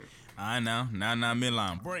I know. Now,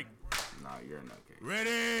 midline. Break. Nah, you're a nutcase.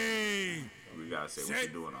 Ready. We gotta say what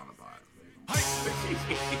you're doing on the pod.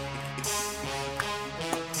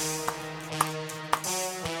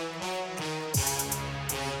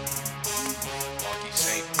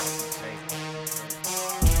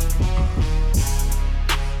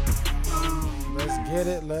 Let's get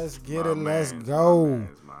it. Let's go.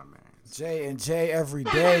 My man. J&J every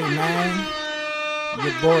day, man.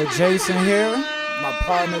 Your boy Jaccen here. My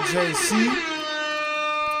partner JC.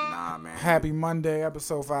 Nah, man. Happy Monday,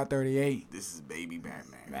 episode 538. This is Baby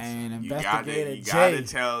Batman. Man, Investigator you J. gotta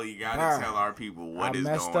tell our people what is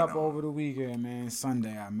going on. I messed up over the weekend, man.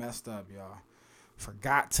 Sunday, I messed up, y'all.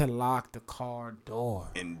 Forgot to lock the car door.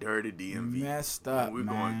 In dirty DMV. Messed up, We're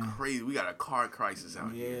man. going crazy. We got a car crisis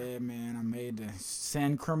out here. Yeah, man. I made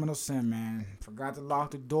the criminal sin, man. Forgot to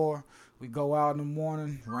lock the door. We go out in the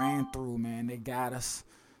morning. Ran through, man. They got us.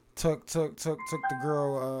 Took the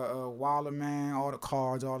girl wallet, man. All the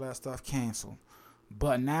cards, all that stuff canceled.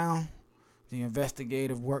 But now, the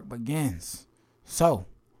investigative work begins. So,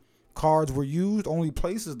 cards were used. Only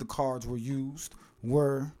places the cards were used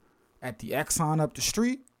were at the Exxon up the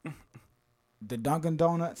street, the Dunkin'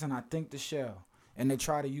 Donuts, and I think the Shell. And they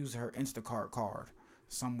try to use her Instacart card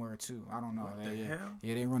somewhere too. I don't know. What the hell?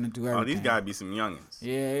 Yeah, they running through everything. Oh, these gotta be some youngins.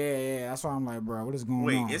 Yeah. That's why I'm like, bro, what is going on?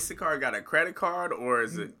 Wait, Instacart got a credit card or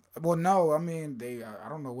is it? Well, no. I mean, I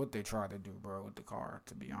don't know what they tried to do, bro, with the card.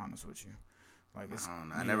 To be honest with you, like it's. I don't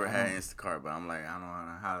know. I never had Instacart, but I'm like, I don't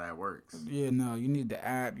know how that works. Yeah, no. You need the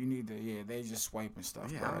app. You need the they just swiping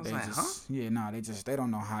stuff, Yeah, bro. I was They like, just they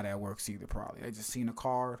don't know how that works either. Probably they just seen a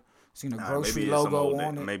card, seen a Nah, grocery maybe it's some logo old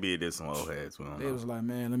on it. Maybe it is some old heads. We don't They know. was like,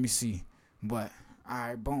 man, let me see. But all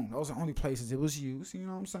right, boom. Those are the only places it was used. You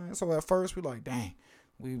know what I'm saying? So at first we like, dang,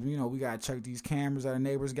 we gotta check these cameras that our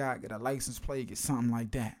neighbors got, get a license plate, get something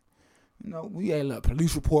like that. Look,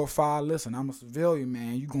 police report file. Listen, I'm a civilian,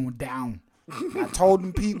 man. You going down. I told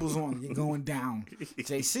them peoples on it, you're going down.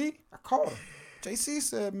 JC, I called him. JC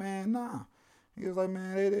said, man, nah. He was like,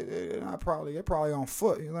 man, they're probably on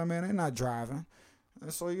foot. He was like, man, they're not driving.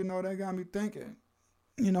 And so, that got me thinking.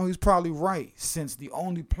 He's probably right, since the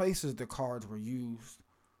only places the cards were used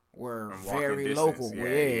were very distance. local.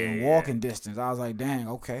 Yeah. Walking distance. I was like, dang,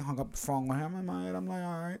 okay. Hung up the phone with him in my head. I'm like,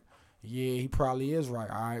 all right. Yeah, he probably is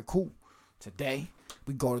right. All right, cool. Today,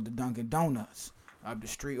 we go to the Dunkin' Donuts up the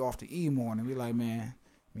street off the E morning. We like, man,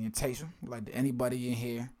 me and Tasha, we like, anybody in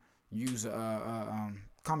here use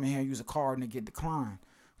come in here and use a card and it get declined.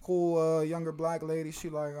 Cool, younger black lady. She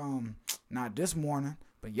like, not this morning,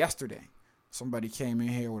 but yesterday. Somebody came in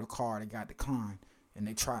here with a card that got declined, and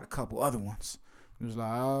they tried a couple other ones. He was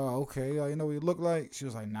like, oh, okay, you know what he looked like? She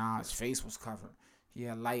was like, nah, his face was covered. He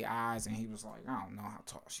had light eyes, and he was like, I don't know how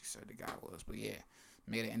tall she said the guy was, but yeah,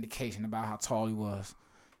 made an indication about how tall he was.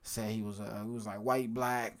 Said he was like white,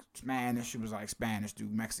 black, Spanish. She was like Spanish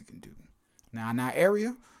dude, Mexican dude. Now in that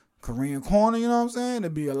area, Korean corner, you know what I'm saying?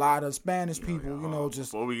 There'd be a lot of Spanish people,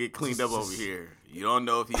 just before we get cleaned up over here. You don't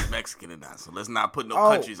know if he's Mexican or not, so let's not put no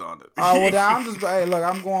countries on it. I'm just look,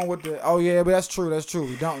 I'm going with the. Oh yeah, but that's true.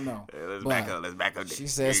 We don't know. Yeah, let's back up. She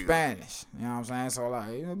said Spanish. You know what I'm saying? So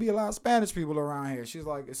like, be a lot of Spanish people around here. She's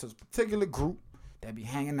like, it's a particular group that be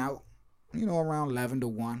hanging out, around 11 to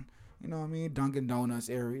 1. You know what I mean? Dunkin' Donuts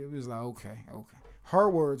area. It was like, okay. Her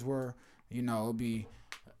words were, it'd be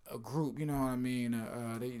a group, you know what I mean?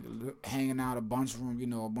 They hanging out a bunch of them,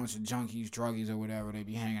 a bunch of junkies, druggies, or whatever. They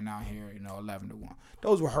be hanging out here, 11 to 1.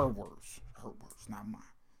 Those were her words. Her words, not mine.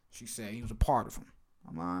 She said he was a part of them.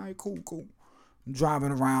 I'm like, all right, cool. I'm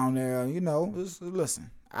driving around there,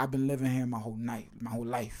 listen, I've been living here my whole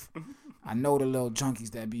life. I know the little junkies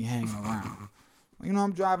that be hanging around.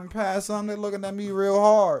 I'm driving past something, they're looking at me real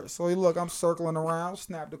hard. So, I'm circling around,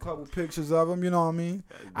 snapped a couple pictures of them, you know what I mean?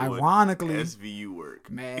 Ironically. SVU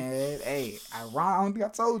work. Man, hey, I don't think I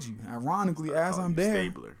told you. Ironically, as I'm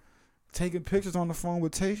there, taking pictures on the phone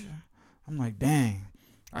with Tasha, I'm like, dang,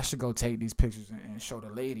 I should go take these pictures and show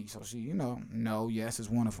the lady. So she, no, yes,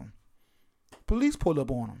 it's one of them. Police pull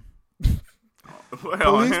up on them.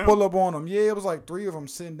 Police pull up on them. Yeah, it was like 3 of them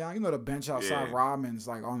sitting down. The bench outside Rodman's,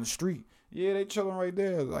 like, on the street. Yeah, they chilling right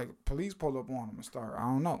there. Like, police pull up on them and start, I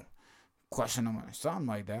don't know, question them or something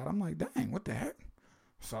like that. I'm like, dang, what the heck?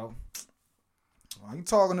 So, while you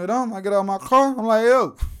talking to them, I get out of my car. I'm like,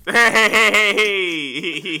 yo. Hey,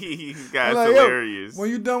 guys, like, hilarious. When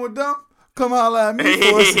you done with them, come holler at me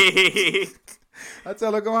for a second. I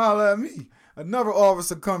tell her, come holler at me. Another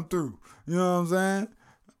officer come through. You know what I'm saying?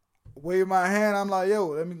 Wave my hand. I'm like, yo,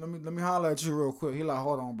 let me holler at you real quick. He like,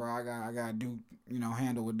 hold on, bro. I got to do,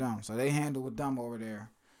 handle with them. So they handle with them over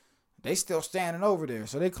there. They still standing over there.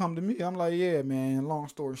 So they come to me. I'm like, yeah, man. Long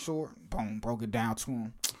story short, boom, broke it down to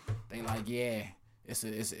them. They like, yeah,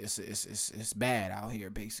 it's bad out here,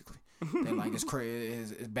 basically. They like, it's crazy.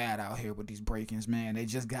 It's bad out here with these break-ins, man. They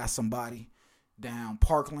just got somebody down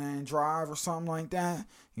Parkland Drive or something like that.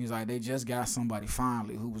 He was like, they just got somebody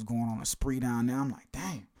finally who was going on a spree down there. I'm like,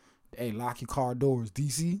 damn. Hey, lock your car doors,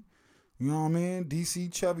 DC. You know what I mean?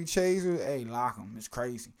 DC Chevy Chaser. Hey, lock them. It's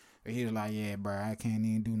crazy. But he was like, yeah, bro, I can't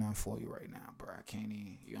even do nothing for you right now, bro. I can't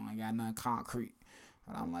even. You only got nothing concrete.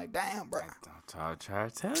 And I'm like, damn, bro. I try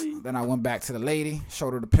to tell you. Then I went back to the lady,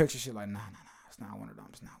 showed her the picture. She like, nah. It's not one of them.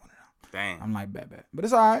 It's not one of them. Damn. I'm like, bet. But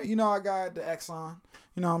it's all right. You know, I got the Exxon.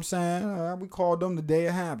 You know what I'm saying? We called them the day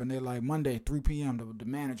it happened. They're like, Monday, 3 p.m., the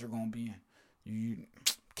manager going to be in.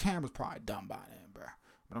 Camera's probably done by then, bro.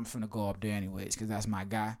 But I'm finna go up there anyways because that's my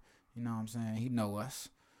guy. You know what I'm saying? He know us.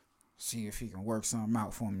 See if he can work something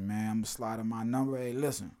out for me, man. I'm going to slide in my number. Hey,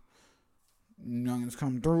 listen. Youngins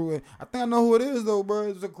come through. I think I know who it is, though, bro.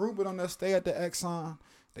 It's a group of them that stay at the Exxon.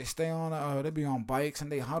 They stay on, they be on bikes, and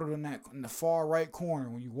they huddle in the far right corner.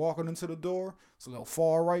 When you walking into the door, it's a little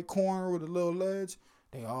far right corner with a little ledge.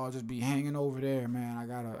 They all just be hanging over there, man. I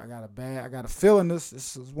got a feeling this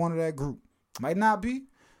is one of that group. Might not be,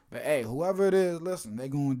 but hey, whoever it is, listen, they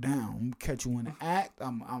going down. I'm gonna catch you in the act.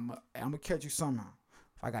 I'm gonna catch you somehow.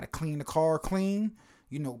 If I gotta clean the car clean,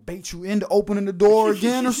 bait you into opening the door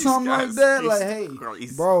again or something like that. Like, hey,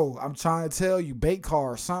 bro, I'm trying to tell you, bait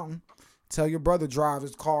car or something. Tell your brother drive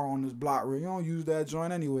his car on this block. You don't use that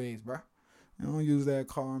joint anyways, bro. You don't use that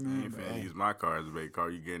car, man. You ain't finna use my car as a bait car.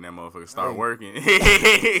 You getting that motherfucker start working.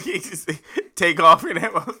 Take off in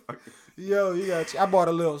that motherfucker. Yo, I bought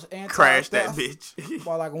a little anti-theft. Crash that bitch.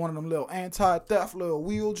 Bought like one of them little anti-theft little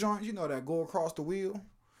wheel joints. You know that go across the wheel.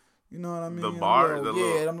 You know what I mean? The bar?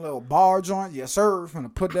 Them little bar joints. Yes, sir.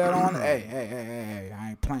 Finna put that on. Hey.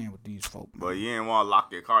 I ain't playing with these folks. But you ain't want to lock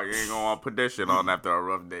your car. You ain't going to want to put that shit on after a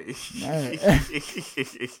rough day.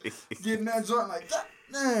 Getting that joint like that.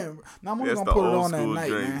 Damn. Now I'm only going to put it on that night,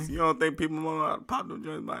 drinks. man. You don't think people know how to pop them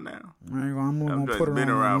joints by now? I'm only going to put it on been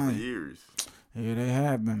that around night. for years. Yeah, they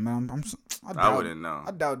have been, man. I wouldn't know.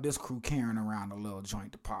 I doubt this crew carrying around a little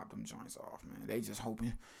joint to pop them joints off, man. They just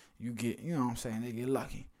hoping you get, you know what I'm saying, they get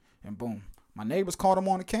lucky. And boom. My neighbors caught him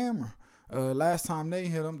on the camera. Last time they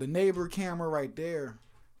hit him, the neighbor camera right there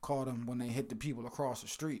caught him when they hit the people across the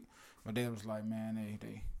street. But they was like, man,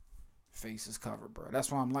 they face is covered, bro.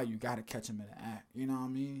 That's why I'm like, you got to catch them in the act. You know what I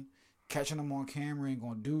mean? Catching them on camera ain't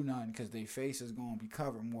going to do nothing because their face is going to be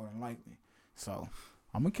covered more than likely. So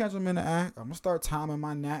I'm going to catch them in the act. I'm going to start timing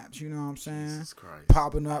my naps, you know what I'm saying? Jesus Christ.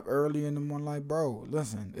 Popping up early in the morning like, bro,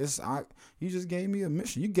 listen, you just gave me a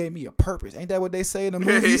mission. You gave me a purpose. Ain't that what they say in the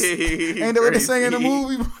movies? Ain't that what they say in the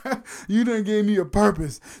movie? You done gave me a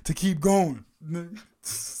purpose to keep going.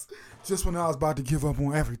 Just when I was about to give up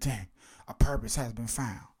on everything, a purpose has been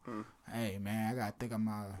found. Hey, man, I got to think of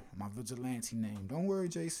my vigilante name. Don't worry,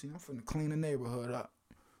 JC. I'm finna clean the neighborhood up.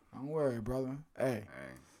 Don't worry, brother. Hey.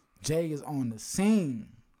 Jay is on the scene.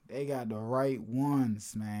 They got the right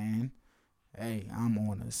ones, man. Hey, I'm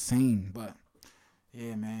on the scene. But,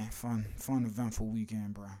 yeah, man, fun, eventful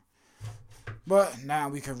weekend, bro. But now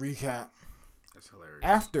we can recap. That's hilarious.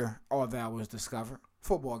 After all that was discovered,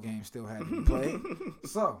 football games still had to be played.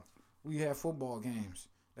 So, we had football games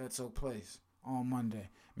that took place on Monday.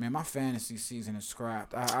 Man, my fantasy season is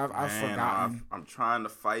scrapped. I've forgotten. I'm trying to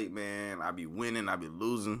fight, man. I be winning. I be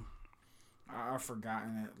losing. I've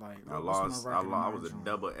forgotten it. Like I lost. I was a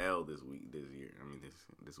double L this year. I mean,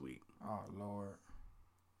 this week. Oh Lord,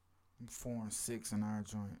 I'm 4-6 in our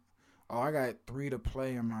joint. Oh, I got 3 to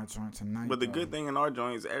play in my joint tonight. But the good thing in our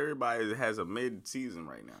joint is everybody has a mid-season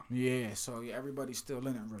right now. Yeah, so everybody's still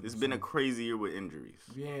in it. Really. It's been a crazy year with injuries.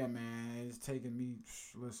 Yeah, man, it's taking me.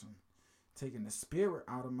 Taking the spirit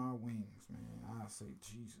out of my wings, man. I say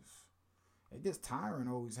Jesus. It gets tiring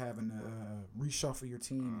always having to reshuffle your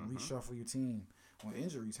team when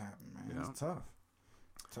injuries happen, man. Yeah. It's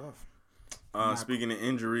tough. Speaking of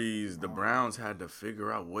injuries, the Browns had to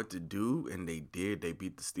figure out what to do, and they did. They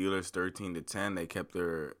beat the Steelers 13-10. They kept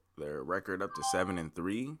their record up to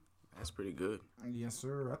 7-3. That's pretty good. Yes,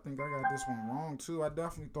 sir. I think I got this one wrong too. I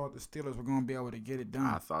definitely thought the Steelers were going to be able to get it done.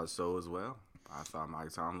 I thought so as well. I thought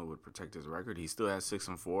Mike Tomlin would protect his record. He still has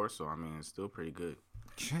 6-4, so I mean, it's still pretty good.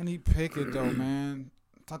 Kenny Pickett, though, man.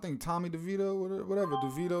 I think Tommy DeVito, whatever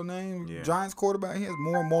DeVito name, Giants quarterback. He has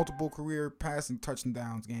more multiple career passing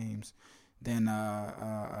touchdowns games than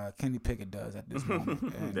Kenny Pickett does at this moment.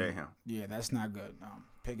 And, damn. Yeah, that's not good.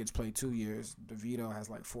 Pickett's played 2 years. DeVito has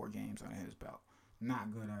like 4 games under his belt.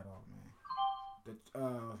 Not good at all,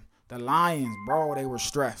 man. The Lions, bro, they were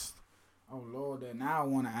stressed. Oh, Lord, that now I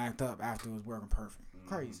want to act up after it was working perfect.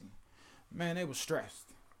 Crazy. Man, they were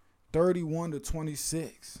stressed.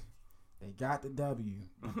 31-26. They got the W.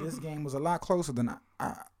 But this game was a lot closer than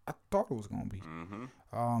I thought it was going to be.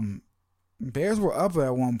 Bears were up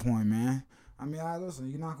at one point, man. I mean, listen,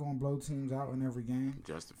 you're not going to blow teams out in every game.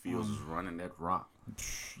 Justin Fields was running that rock.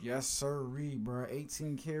 Yes, sir, bro.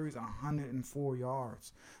 18 carries, 104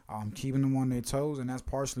 yards. Keeping them on their toes, and that's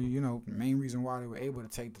partially, the main reason why they were able to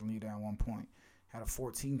take the lead at one point. Had a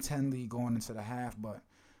 14-10 lead going into the half, but,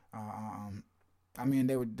 I mean,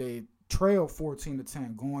 they trailed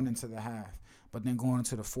 14-10 going into the half, but then going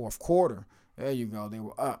into the fourth quarter, there you go, they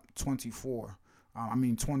were up 21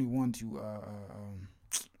 to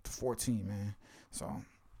 14, man. So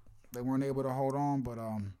they weren't able to hold on, but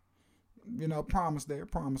promise there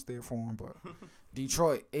for them. But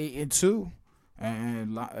Detroit 8-2,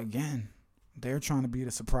 and again, they're trying to be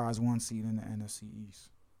the surprise 1 seed in the NFC East.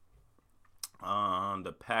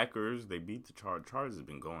 The Packers, they beat the Chargers. Chargers have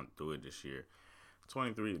been going through it this year.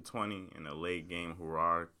 23-20 in a late game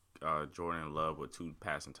hurrah. Jordan Love with 2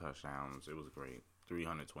 passing touchdowns. It was great.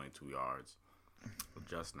 322 yards.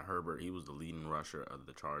 Justin Herbert, he was the leading rusher of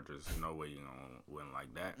the Chargers. No way you're going to win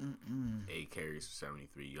like that. 8 carries for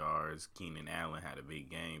 73 yards. Keenan Allen had a big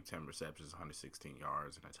game. 10 receptions, 116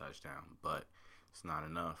 yards, and a touchdown. But it's not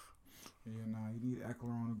enough. Yeah, you need Eckler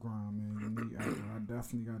on the ground, man. You need Eckler. I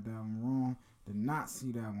definitely got that one wrong. Did not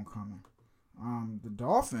see that one coming. The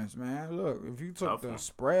Dolphins, man. Look, if you took the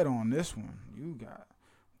spread on this one, you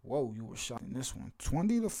were shot in this one.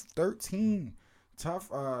 20-13.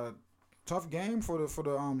 Tough game for the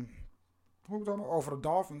who we talking about? Oh, for the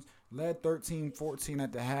Dolphins. Led 13-14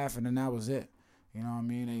 at the half, and then that was it. You know what I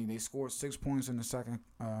mean? They scored 6 points in the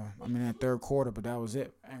that third quarter, but that was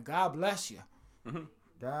it. And God bless you.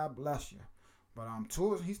 God bless you. But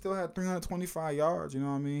Tua, he still had 325 yards. You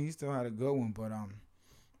know what I mean? He still had a good one, but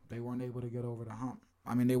they weren't able to get over the hump.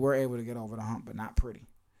 I mean, they were able to get over the hump, but not pretty.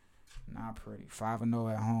 Not pretty.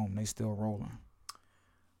 5-0 at home. They still rolling.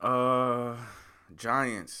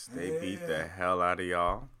 Giants, they beat the hell out of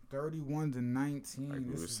y'all. 31-19. Like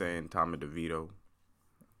we were saying, Tommy DeVito.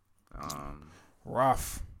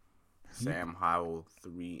 Rough. Sam Howell,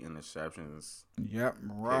 3 interceptions. Yep,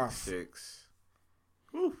 rough. Pick 6.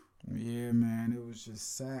 Whew. Yeah, man, it was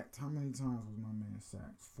just sacked. How many times was my man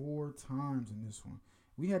sacked? 4 times in this one.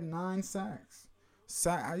 We had 9 sacks.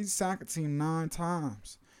 I sacked a team 9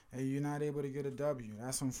 times, and you're not able to get a W.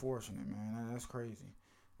 That's unfortunate, man. That's crazy.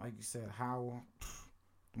 Like you said, Howell,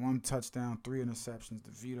 1 touchdown, 3 interceptions.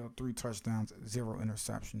 DeVito, 3 touchdowns, 0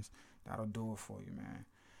 interceptions. That'll do it for you, man.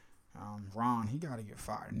 Ron, he got to get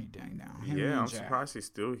fired any dang down. I'm surprised he's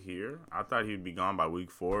still here. I thought he'd be gone by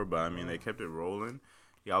week 4, but, I mean, they kept it rolling.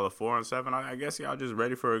 Y'all are 4-7. I guess y'all just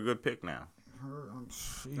ready for a good pick now.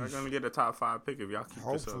 Y'all going to get a top 5 pick if y'all keep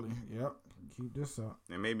this up. Hopefully, yep. Keep this up.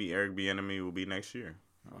 And maybe Eric Bieniemy will be next year.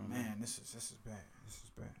 Oh, man, this is bad.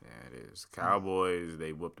 Yeah, it is. Cowboys,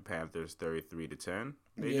 they whooped the Panthers 33-10.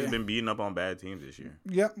 They just been beating up on bad teams this year.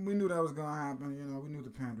 Yep, we knew that was going to happen. We knew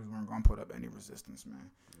the Panthers weren't going to put up any resistance,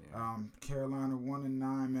 man. Yeah. Carolina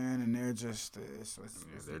 1-9, man, and they're just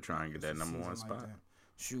they're trying to get that number 1 spot. Like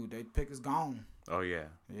shoot, their pick is gone. Oh yeah.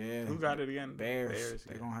 Who got it again? Bears.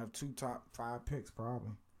 They're gonna have 2 top 5 picks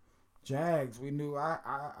probably. Jags, we knew.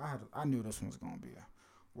 I knew this one was gonna be a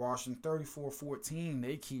Washington 34-14.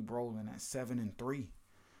 They keep rolling at 7-3.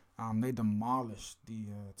 They demolished the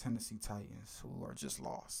Tennessee Titans, who are just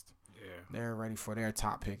lost. Yeah, they're ready for their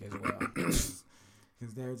top pick as well, because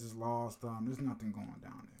they're just lost. There's nothing going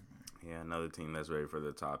down there, man. Yeah, another team that's ready for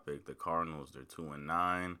the top pick. The Cardinals, they're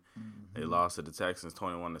 2-9. They lost to the Texans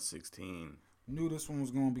 21-16. Knew this one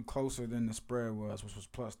was going to be closer than the spread was, which was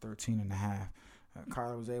plus 13.5.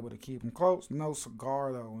 Kyler was able to keep him close. No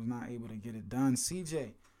cigar though, was not able to get it done.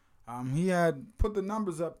 CJ, he had put the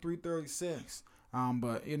numbers up 336.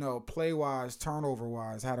 But play wise, turnover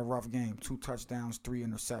wise, had a rough game. 2 touchdowns, 3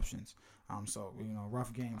 interceptions. So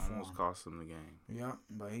rough game for him. Almost cost him the game. Yeah,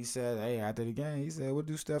 but he said, hey, after the game, he said, what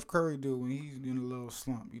do Steph Curry do when he's in a little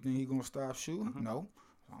slump? You think he's gonna stop shooting? No,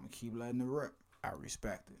 so I'm gonna keep letting it rip. I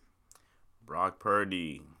respect it. Brock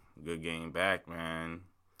Purdy, good game back, man.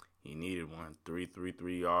 He needed one.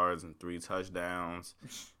 333 yards and 3 touchdowns.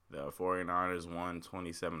 The 49ers won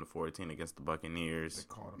 27-14 against the Buccaneers. They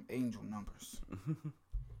called them angel numbers.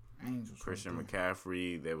 Angels. Christian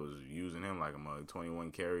McCaffrey, they was using him like a mug.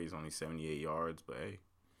 21 carries, only 78 yards, but hey.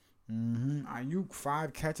 Ayuk,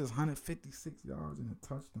 5 catches, 156 yards and a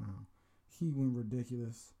touchdown. He went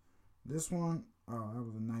ridiculous. This one, that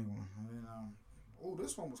was a nice one. And then,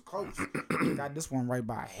 this one was close. Got this one right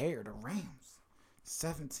by a hair. The Rams,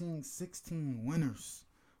 17-16 winners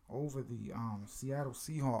over the Seattle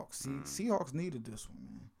Seahawks. Seahawks needed this one,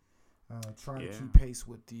 man. Try to keep pace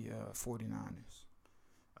with the 49ers.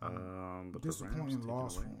 But disappointing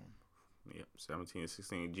loss for him. Yep,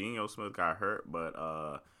 17-16. Geno Smith got hurt, but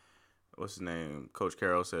what's his name? Coach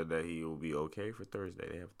Carroll said that he will be okay for Thursday.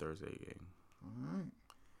 They have a Thursday game. All right.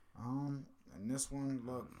 And this one, look.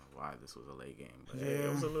 I don't know why this was a late game, but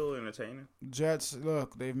it was a little entertaining. Jets,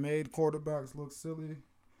 look, they've made quarterbacks look silly.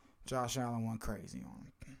 Josh Allen went crazy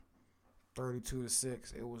on him.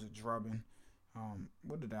 32-6. It was a drubbing.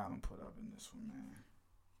 What did Allen put up in this one, man?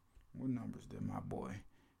 What numbers did my boy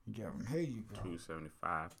give him? Here you go.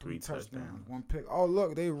 275, 3 touchdowns. 1 pick. Oh,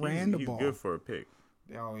 look, they ran the ball. He's good for a pick.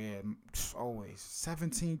 Oh, yeah, always.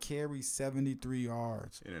 17 carries, 73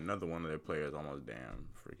 yards. And another one of their players almost damn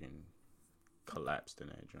freaking collapsed in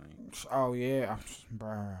that joint. Oh, yeah.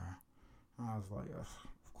 Bruh. I was like, of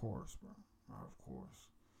course, bro. Of course.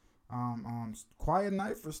 Quiet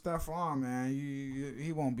night for Stephon, man.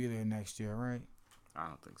 He won't be there next year, right? I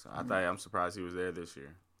don't think so. I'm surprised he was there this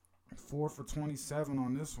year. 4 for 27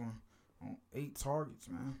 on this one. On 8 targets,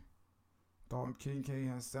 man. Dalton Kincaid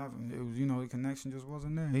has 7. It was, the connection just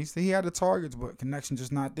wasn't there. He had the targets, but connection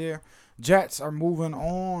just not there. Jets are moving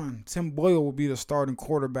on. Tim Boyle will be the starting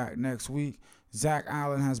quarterback next week. Zach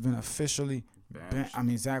Allen has been officially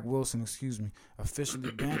Zach Wilson,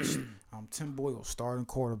 officially benched. Tim Boyle starting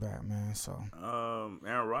quarterback, man. So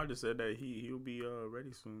Aaron Rodgers said that he'll be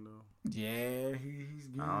ready soon though. Yeah, he's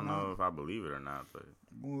getting I don't know if I believe it or not, but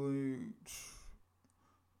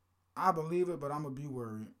I believe it, but I'm gonna be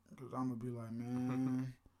worried because I'm gonna be like,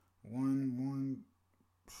 man, one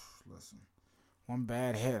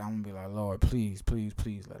bad hit, I'm gonna be like, Lord, please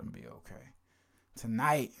let him be okay.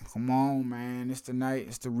 Tonight, come on, man. It's the night.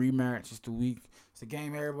 It's the rematch. It's the week. It's the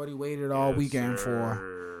game everybody waited all weekend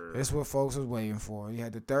for. It's what folks was waiting for. You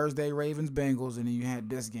had the Thursday Ravens-Bengals, and then you had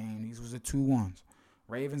this game. These was the 2-1s.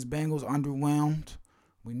 Ravens-Bengals underwhelmed.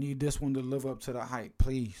 We need this one to live up to the hype,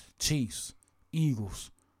 please. Chiefs,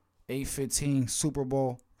 Eagles, 8-15 Super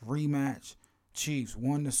Bowl rematch. Chiefs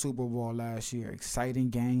won the Super Bowl last year. Exciting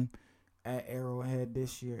game at Arrowhead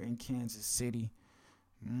this year in Kansas City.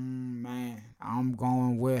 Man, I'm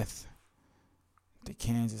going with the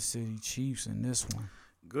Kansas City Chiefs in this one.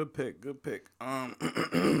 Good pick. But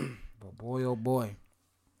boy, oh boy,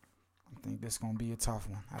 I think this is going to be a tough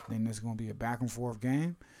one. I think this is going to be a back and forth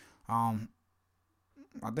game. I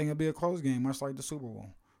think it'll be a close game, much like the Super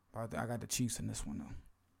Bowl. But I got the Chiefs in this one, though.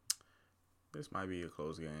 This might be a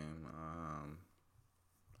close game.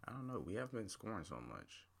 I don't know. We haven't been scoring so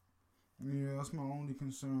much. Yeah, that's my only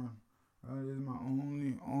concern. That is my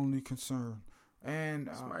only concern. And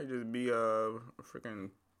this might just be a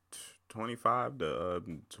freaking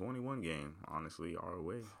 25-21 game, honestly, our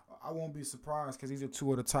way. I won't be surprised because these are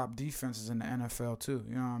 2 of the top defenses in the NFL, too.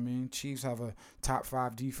 You know what I mean? Chiefs have a top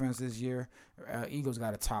 5 defense this year. Eagles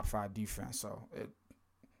got a top 5 defense. So,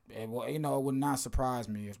 it would not surprise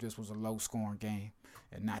me if this was a low-scoring game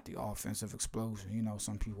and not the offensive explosion.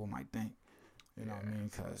 Some people might think. You know what I mean?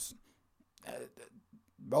 Because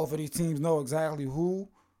both of these teams know exactly who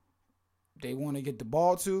they want to get the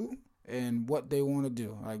ball to and what they want to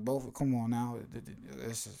do. Like both, come on now,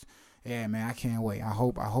 this is, yeah, man, I can't wait. I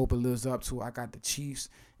hope it lives up to it. I got the Chiefs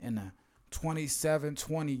in a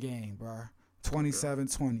 27-20 game, bro.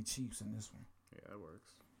 27-20 Chiefs in this one. Yeah, that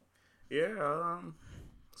works. Yeah,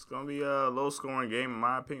 it's gonna be a low scoring game in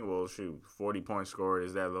my opinion. Well, shoot, 40 points scored,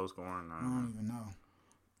 is that low scoring? I don't even know.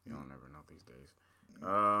 You don't never know these days.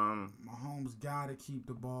 Mahomes gotta keep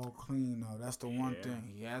the ball clean though. That's the one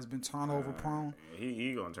thing. He has been turnover prone.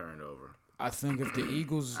 He gonna turn it over. I think if the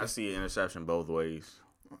Eagles, I see an interception both ways.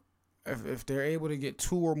 If they're able to get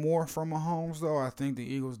 2 or more from Mahomes though, I think the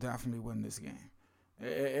Eagles definitely win this game.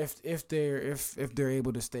 If they're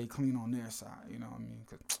able to stay clean on their side, you know what I mean?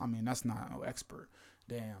 'Cause, that's not no expert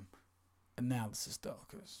damn analysis though.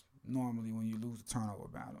 Because normally when you lose a turnover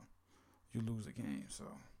battle, you lose a game.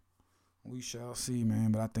 So. We shall see,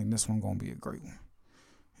 man, but I think this one going to be a great one.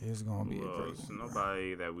 It's going to be a great one.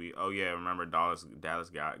 Nobody that we – remember Dallas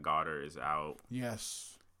Goedert is out.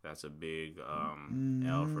 Yes. That's a big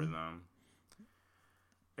L for them.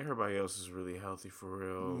 Everybody else is really healthy for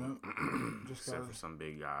real, except for some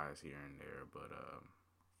big guys here and there. But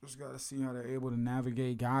just got to see how they're able to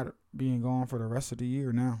navigate Goddard being gone for the rest of the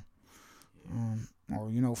year now. Yeah.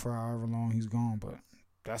 Or, for however long he's gone, but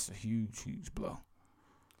that's a huge, huge blow.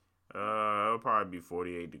 It'll probably be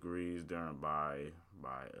 48 degrees during by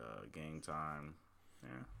game time.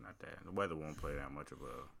 Yeah, not that. The weather won't play that much of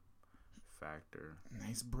a factor.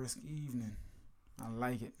 Nice brisk evening. I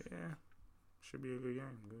like it. Yeah, should be a good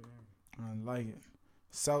game. I like it.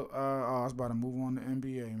 So, I was about to move on to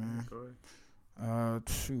NBA, man. Go ahead.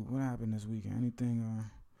 Shoot, what happened this weekend? Anything?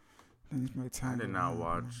 Things make time. I did not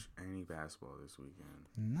watch any basketball this weekend.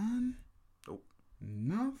 None. Nope.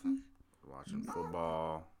 Nothing. Watching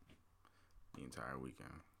football the entire weekend.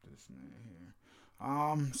 This man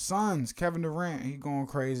here. Suns. Kevin Durant. He going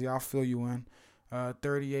crazy. I'll fill you in.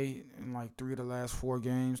 38 in like 3 of the last 4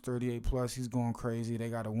 games. 38 plus. He's going crazy. They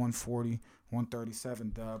got a 140,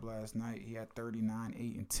 137 dub last night. He had 39,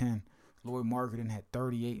 8, and 10. Lloyd Marketing had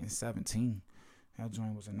 38 and 17. That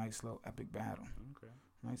joint was a nice little epic battle. Okay.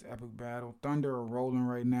 Nice epic battle. Thunder are rolling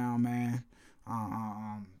right now, man.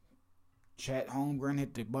 Chet Holmgren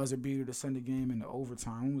hit the buzzer beater to send the game into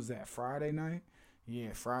overtime. When was that? Friday night? Yeah,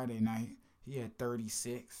 Friday night. He had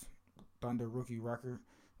 36. Thunder rookie record.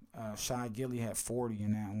 Shy Gilly had 40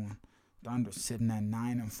 in that one. Thunder sitting at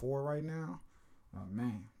 9-4 right now. Oh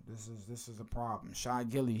man, this is a problem. Shy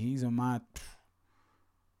Gilly, he's in my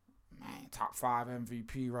top 5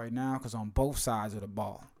 MVP right now because on both sides of the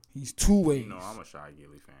ball. He's 2 ways. You know, I'm a Shy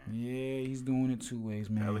Gilly fan. Yeah, he's doing it 2 ways,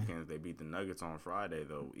 man. Pelicans, they beat the Nuggets on Friday,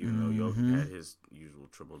 though, even though Jokic had his usual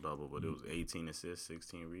triple-double, but it was 18 assists,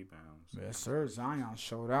 16 rebounds. Yes, sir. Zion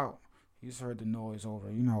showed out. He's heard the noise over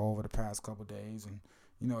the past couple days, and,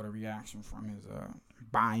 the reaction from his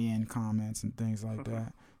buy-in comments and things like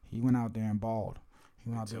that. He went out there and balled.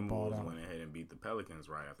 Timberwolves went ahead and beat the Pelicans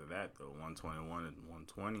right after that, though, 121 and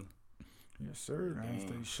 120. Yes, sir, as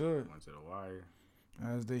they should. Went to the wire.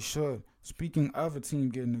 As they should. Speaking of a team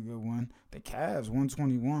getting a good one, the Cavs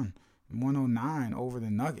 121 and 109 over the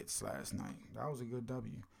Nuggets last night. That was a good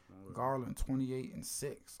W. Garland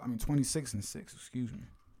 26 and 6, excuse me.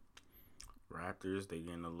 Raptors, they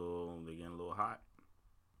getting a little hot.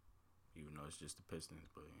 Even though it's just the Pistons,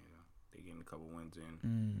 but they getting a couple wins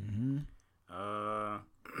in.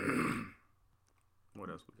 What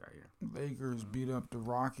else we got here? Lakers beat up the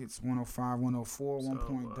Rockets 105-104, 1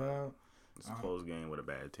 point dub. It's a close game with a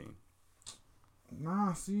bad team.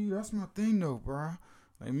 Nah, see, that's my thing though, bro.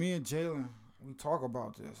 Like me and Jalen, we talk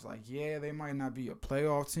about this. Like, yeah, they might not be a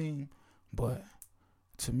playoff team, but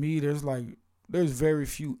to me, there's very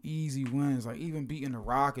few easy wins. Like even beating the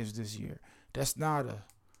Rockets this year, that's not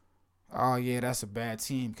that's a bad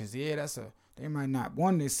team. Cause they might not.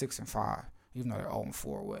 1, they're 6-5, even though they're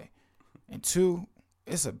 0-4 away, and 2,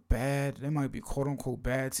 they might be a quote unquote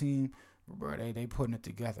bad team. Bro, they putting it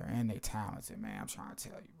together and they talented, man. I'm trying to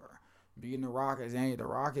tell you, bro. Beating the Rockets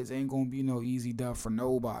ain't gonna be no easy dub for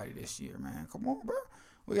nobody this year, man. Come on, bro.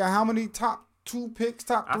 We got how many top 2 picks,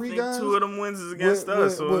 top 3 guys? I think 2 of them wins is against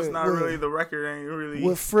us, so it's not really the record. Ain't really.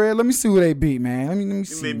 With Fred, let me see who they beat, man. Let me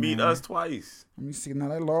see. They beat us twice. Let me see. Now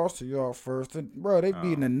they lost to y'all first, bro. They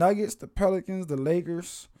beating the Nuggets, the Pelicans, the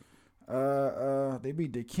Lakers. They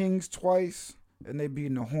beat the Kings twice, and they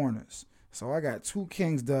beating the Hornets. So I got 2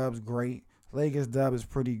 Kings dubs, great. Lakers dub is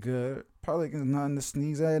pretty good. Pelicans nothing to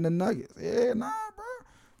sneeze at, and the Nuggets. Yeah, nah, bro. I'm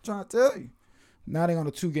trying to tell you. Now they on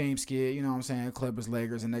the 2-game skid, you know what I'm saying? Clippers,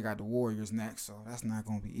 Lakers, and they got the Warriors next, so that's not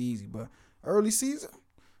going to be easy. But early season,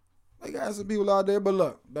 they got some people out there, but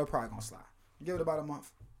look, they're probably going to slide. Give it about a month.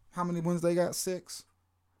 How many wins they got? 6?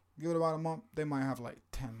 Give it about a month. They might have like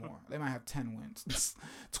 10 more. They might have 10 wins.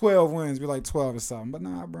 12 wins, be like 12 or something. But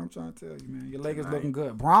nah, bro, I'm trying to tell you, man. Your Lakers looking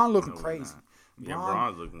good. Braun looking crazy. Yeah,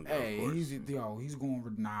 Braun's looking good. Hey, he's going.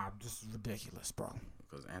 This is ridiculous, bro.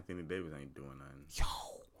 Because Anthony Davis ain't doing nothing. Yo,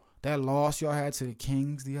 that loss y'all had to the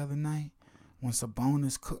Kings the other night when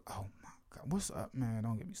Sabonis cooked. Oh my God, what's up, man?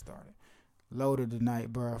 Don't get me started. Loaded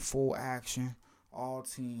tonight, bro. Full action, all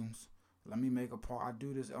teams. Let me make a par. I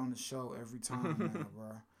do this on the show every time, man,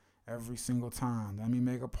 bro. Every single time. Let me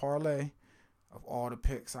make a parlay of all the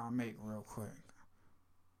picks I make real quick.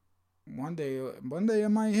 One day it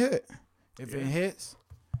might hit. If it hits,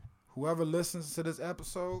 whoever listens to this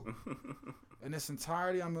episode in its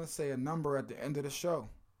entirety, I'm going to say a number at the end of the show.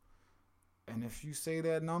 And if you say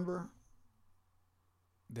that number,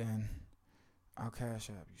 then I'll cash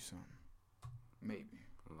out you something. Maybe.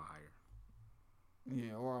 Liar.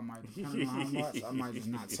 Yeah, or I might, depending on how much, I might just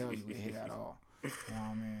not tell you it hit at all. You know what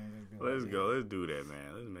I mean? Let's go. Let's do that,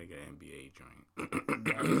 man. Let's make an NBA joint.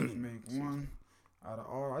 Just make one out of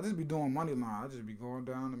all. I just be doing money line. I just be going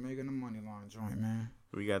down and making the money line joint, man.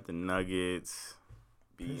 We got the Nuggets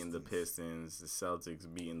beating the Pistons. The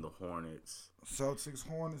Celtics beating the Hornets. Celtics,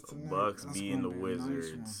 Hornets tonight. Bucks beating the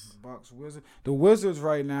Wizards. Nice Bucks, Wizards. The Wizards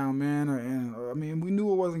right now, man, I mean, we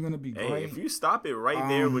knew it wasn't going to be great. Hey, if you stop it right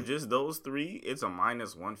there with just those 3, it's a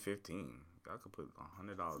minus 115. I could put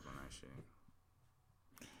 $100 on that shit.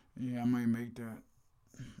 Yeah, I might make that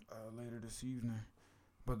later this evening.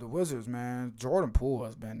 But the Wizards, man, Jordan Poole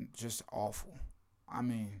has been just awful. I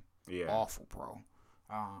mean, awful, bro.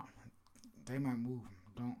 They might move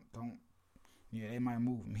him. Don't. Yeah, they might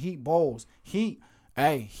move him. Heat bowls. Heat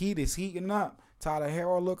is heating up. Tyler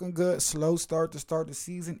Hero looking good. Slow start to start the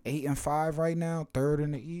season. 8-5 right now. Third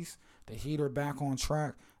in the East. The Heat are back on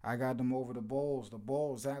track. I got them over the Bulls. The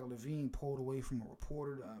Bulls, Zach LaVine pulled away from a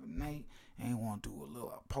reporter the other night. Ain't want to do a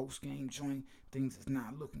little post-game joint. Things is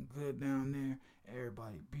not looking good down there.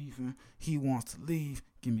 Everybody beefing. He wants to leave.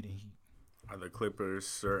 Give me the Heat. Are the Clippers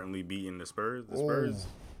certainly beating the Spurs? The Spurs,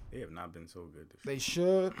 they have not been so good this year. They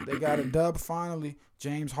should. They got a dub finally.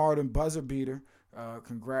 James Harden buzzer beater.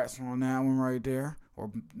 Congrats on that one right there.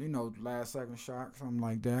 Or, last second shot, something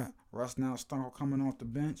like that. Russ now Stunk coming off the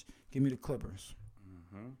bench. Give me the Clippers.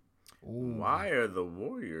 Why are the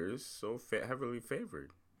Warriors so heavily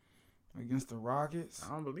favored against the Rockets? I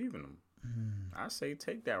don't believe in them. I say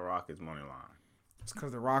take that Rockets money line. It's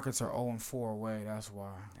because the Rockets are 0-4 away. That's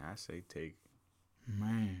why. I say take.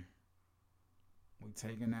 Man, we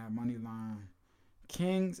taking that money line.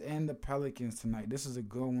 Kings and the Pelicans tonight. This is a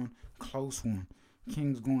good one, close one.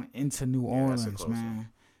 Kings going into New Orleans, man. One.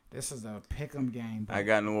 This is a pick'em game. I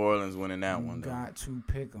got New Orleans winning that one. Got to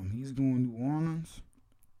pick 'em. He's going New Orleans.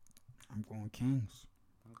 I'm going Kings.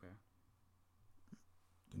 Okay.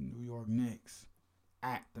 The New York Knicks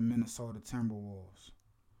at the Minnesota Timberwolves.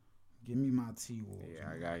 Give me my T-Wolves. Yeah,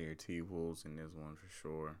 man. I got your T-Wolves in this one for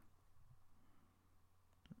sure.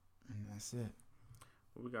 And that's it.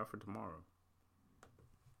 What we got for tomorrow?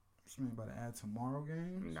 You ain't about to add tomorrow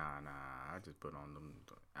games? Nah. I just put on them.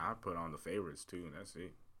 I put on the favorites too, and that's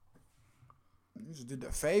it. You just did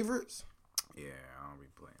the favorites? Yeah, I don't be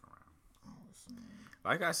playing around. Oh,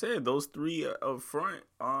 like I said, those three up front,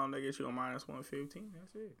 they get you a -115.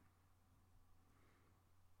 That's it.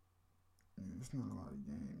 Yeah, it's not a lot of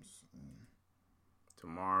games.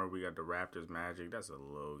 Tomorrow we got the Raptors Magic. That's a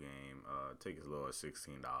low game. Take as low as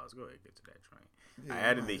 $16. Go ahead and get to that train. Yeah, I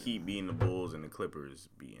added the Heat beating the Bulls and the Clippers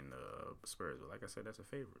beating the Spurs. But like I said, that's a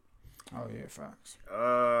favorite. Oh, yeah, facts.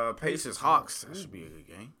 Pacers Hawks. That should be a good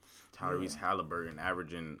game. Tyrese Halliburton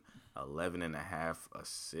averaging 11.5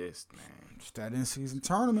 assists, man. It's that in-season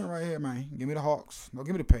tournament right here, man. Give me the Hawks. No,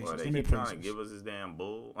 give me the Pacers. Well, they give me keep the Pacers. trying to give us this damn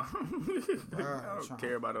bull. I don't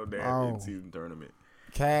care about no damn in-season tournament.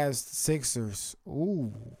 Cavs, Sixers.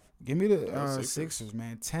 Ooh. Give me the Sixers,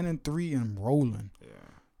 man. 10-3 and rolling. Yeah.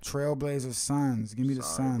 Trailblazers, Suns. Give me the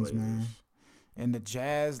Suns, man. And the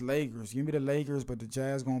Jazz, Lakers. Give me the Lakers, but the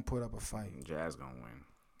Jazz going to put up a fight. Jazz going to win.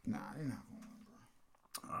 Nah, they're not going to win,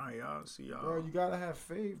 bro. All right, y'all. See y'all. Bro, you got to have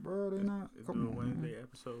faith, bro. They're not. Come on, Wednesday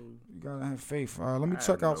episode. You got to have faith. Let me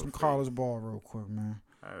check out some college ball real quick, man.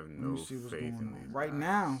 I have no faith in these right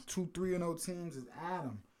now, 2-3-0 teams is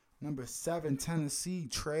Adam. Number 7, Tennessee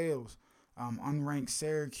trails unranked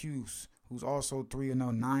Syracuse, who's also 3-0,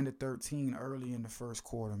 9-13 early in the first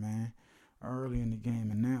quarter, man. Early in the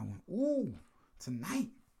game in that one. Ooh, tonight.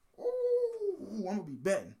 Ooh, I'm going to be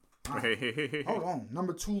betting. Right. Hold on.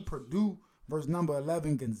 Number 2, Purdue versus number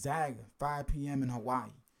 11, Gonzaga, 5 p.m. in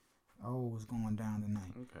Hawaii. Oh, it's going down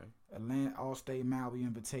tonight. Okay. Atlanta All-State Maui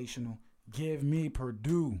Invitational. Give me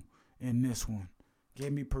Purdue in this one.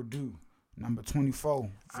 Give me Purdue. Number 24,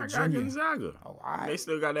 Virginia. I got Gonzaga. Oh, all right. They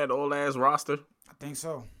still got that old-ass roster? I think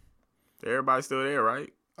so. Everybody's still there,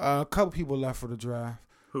 right? A couple people left for the draft.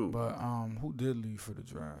 Who? But who did leave for the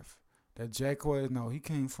draft? That Jaccen, no, he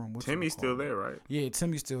came from... Timmy's still there, right? Yeah,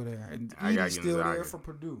 Timmy's still there. And I got Edie's still there for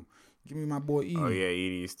Purdue. Give me my boy Edie. Oh, yeah,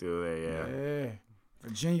 Edie's still there, yeah.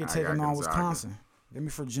 Virginia taking on Wisconsin. Give me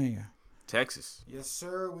Virginia. Texas. Yes,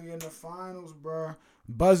 sir. We in the finals, bro.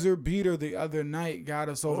 Buzzer beater the other night got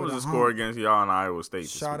us over the hump. What was the score against y'all in Iowa State?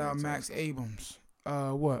 Shout out Max Abrams.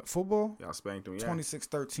 What? Football? Y'all spanked them, yeah.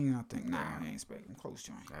 26-13, I think. Nah, they ain't spanked them. Close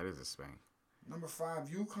joint. That is a spank. Number 5,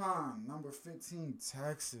 UConn. Number 15,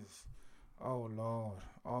 Texas. Oh, Lord.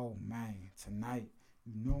 Oh, man. Tonight,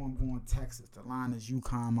 you know I'm going Texas. The line is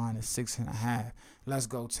UConn -6.5. Let's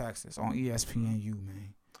go Texas on ESPNU,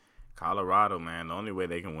 man. Colorado, man. The only way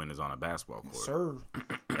they can win is on a basketball court. Yes, sir.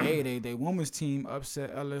 Hey, they women's team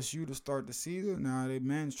upset LSU to start the season. Now they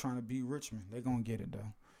men's trying to beat Richmond. They gonna get it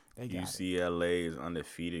though. They got UCLA is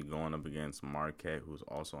undefeated going up against Marquette, who's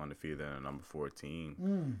also undefeated at number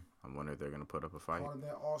 14. I wonder if they're gonna put up a fight. Part of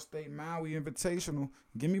that All-State Maui Invitational.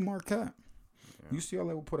 Give me Marquette. Yeah.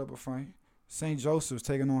 UCLA will put up a fight. St. Joseph's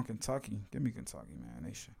taking on Kentucky. Give me Kentucky, man.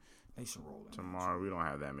 They should roll it. Tomorrow we don't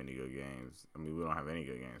have that many good games. I mean, we don't have any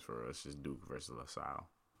good games for us. It's just Duke versus LaSalle.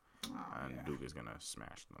 Duke is gonna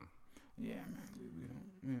smash them. Yeah,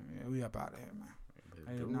 man. We up out of here, man.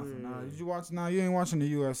 Ain't nothing. Did you watch? Now you ain't watching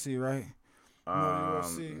the UFC, right?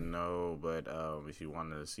 UFC? No, but if you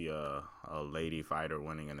wanted to see a lady fighter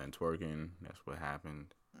winning and then twerking, that's what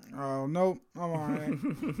happened. Oh nope, I'm all right.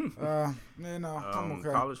 I'm okay.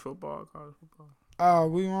 College football.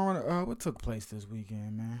 We want what took place this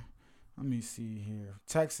weekend, man? Let me see here.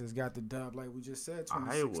 Texas got the dub, like we just said,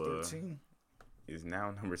 26-13. Is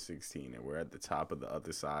now number 16, and we're at the top of the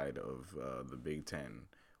other side of the Big Ten,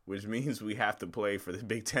 which means we have to play for the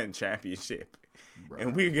Big Ten championship,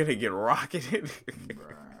 and we're gonna get rocketed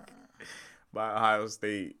by Ohio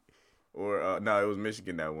State, or no, it was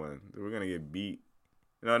Michigan that won. We're gonna get beat.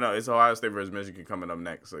 No, it's Ohio State versus Michigan coming up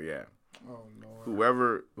next. So yeah. Oh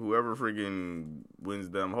Lord. Whoever freaking wins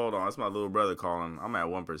them. Hold on, that's my little brother calling. I'm at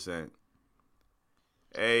 1%.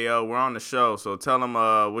 Hey, we're on the show, so tell them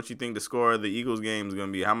what you think the score of the Eagles game is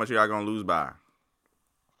gonna be. How much y'all gonna lose by?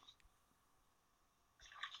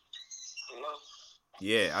 Hello?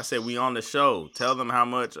 Yeah, I said we on the show. Tell them how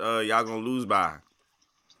much y'all gonna lose by.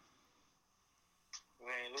 We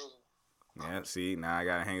ain't losing. Yeah, see, now I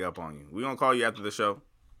gotta hang up on you. We gonna call you after the show.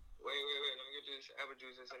 Wait. Let me get this apple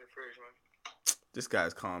juice that's in the fridge, man. This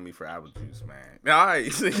guy's calling me for apple juice, man. All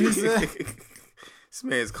right. This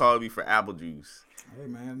man's calling me for apple juice. Hey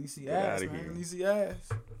man, at least he Get asked, outta man. here. At least he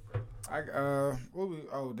asked.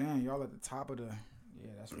 Oh damn, y'all at the top of the.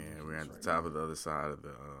 Yeah, that's. Yeah, we're at the top of the other side of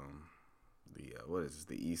the what is this,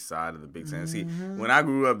 the east side of the Big Ten. See, when I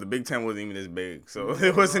grew up, the Big Ten wasn't even this big, so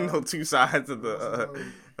there wasn't no two sides of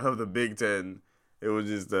the Big Ten. It was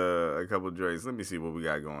just a couple of joints. Let me see what we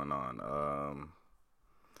got going on.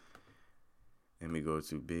 Let me go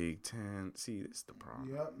to Big Ten. See, this is the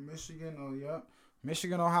problem. Yep, Michigan. Oh, yep.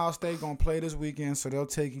 Michigan, Ohio State gonna play this weekend, so they'll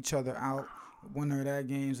take each other out. Winner of that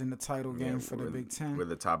game's in the title game for the Big Ten. We're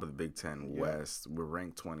the top of the Big Ten West. We're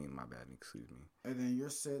ranked 20. My bad. Excuse me. And then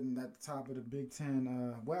you're sitting at the top of the Big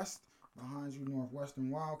Ten West. Behind you,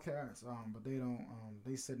 Northwestern Wildcats. But they don't.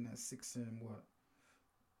 They sitting at 6 and what?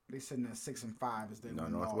 They sitting at 6 and 5 as they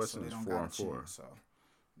win Northwestern is 4-4. So.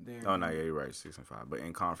 Oh no, yeah, you're right, 6 and 5. But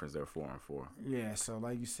in conference, they're 4-4. Yeah, so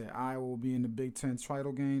like you said, Iowa will be in the Big Ten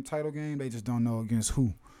title game. They just don't know against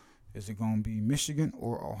who. Is it going to be Michigan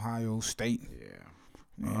or Ohio State? Yeah.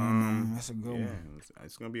 That's a good one.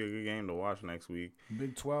 It's going to be a good game to watch next week.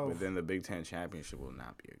 Big 12. But then the Big Ten championship will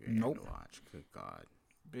not be a good game to watch. Good God.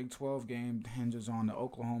 Big 12 game hinges on the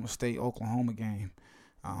Oklahoma State-Oklahoma game.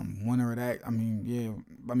 Winner of that,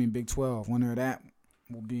 Big 12. Winner of that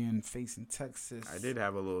will be facing Texas. I did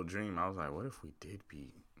have a little dream. I was like, what if we did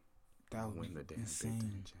win the damn insane. Big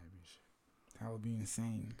Ten championship? That would be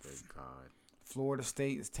insane. Good God. Florida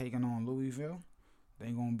State is taking on Louisville.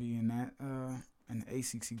 They're going to be in that in the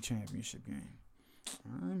ACC championship game.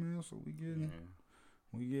 All right, man. So we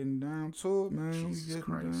getting down to it, man. Jesus we getting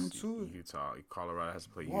Christ. down to it. Utah. Colorado has to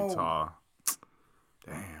play Whoa. Utah.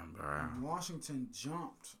 Damn, bro. Washington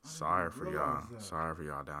jumped. Sorry for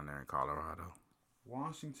y'all down there in Colorado.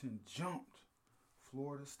 Washington jumped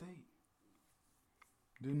Florida State.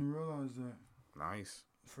 Didn't realize that. Nice.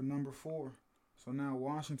 For number 4. So now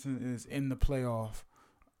Washington is in the playoff,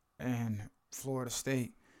 and Florida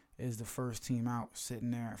State is the first team out, sitting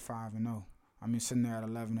there at 5-0. Sitting there at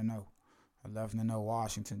 11-0. 11-0.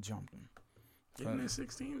 Washington jumped them. Isn't it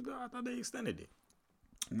 6 teams though? I thought they extended it.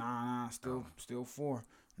 Nah, still 4.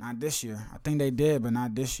 Not this year. I think they did, but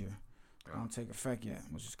not this year. Don't take effect yet,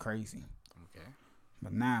 which is crazy. Okay.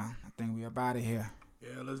 But now, I think we up out of here.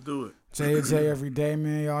 Yeah, let's do it. J every day,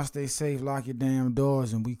 man. Y'all stay safe. Lock your damn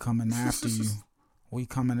doors, and we coming after you. We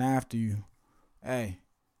coming after you. Hey,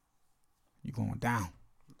 you going down.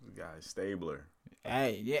 This guy is Stabler.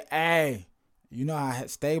 Hey. You know how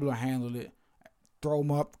Stabler handled it. Throw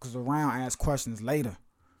him up, because around, ask questions later.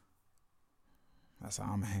 That's how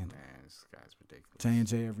I'm going to handle it. Man, this guy's ridiculous.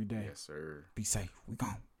 J every day. Yes, sir. Be safe. We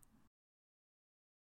gone.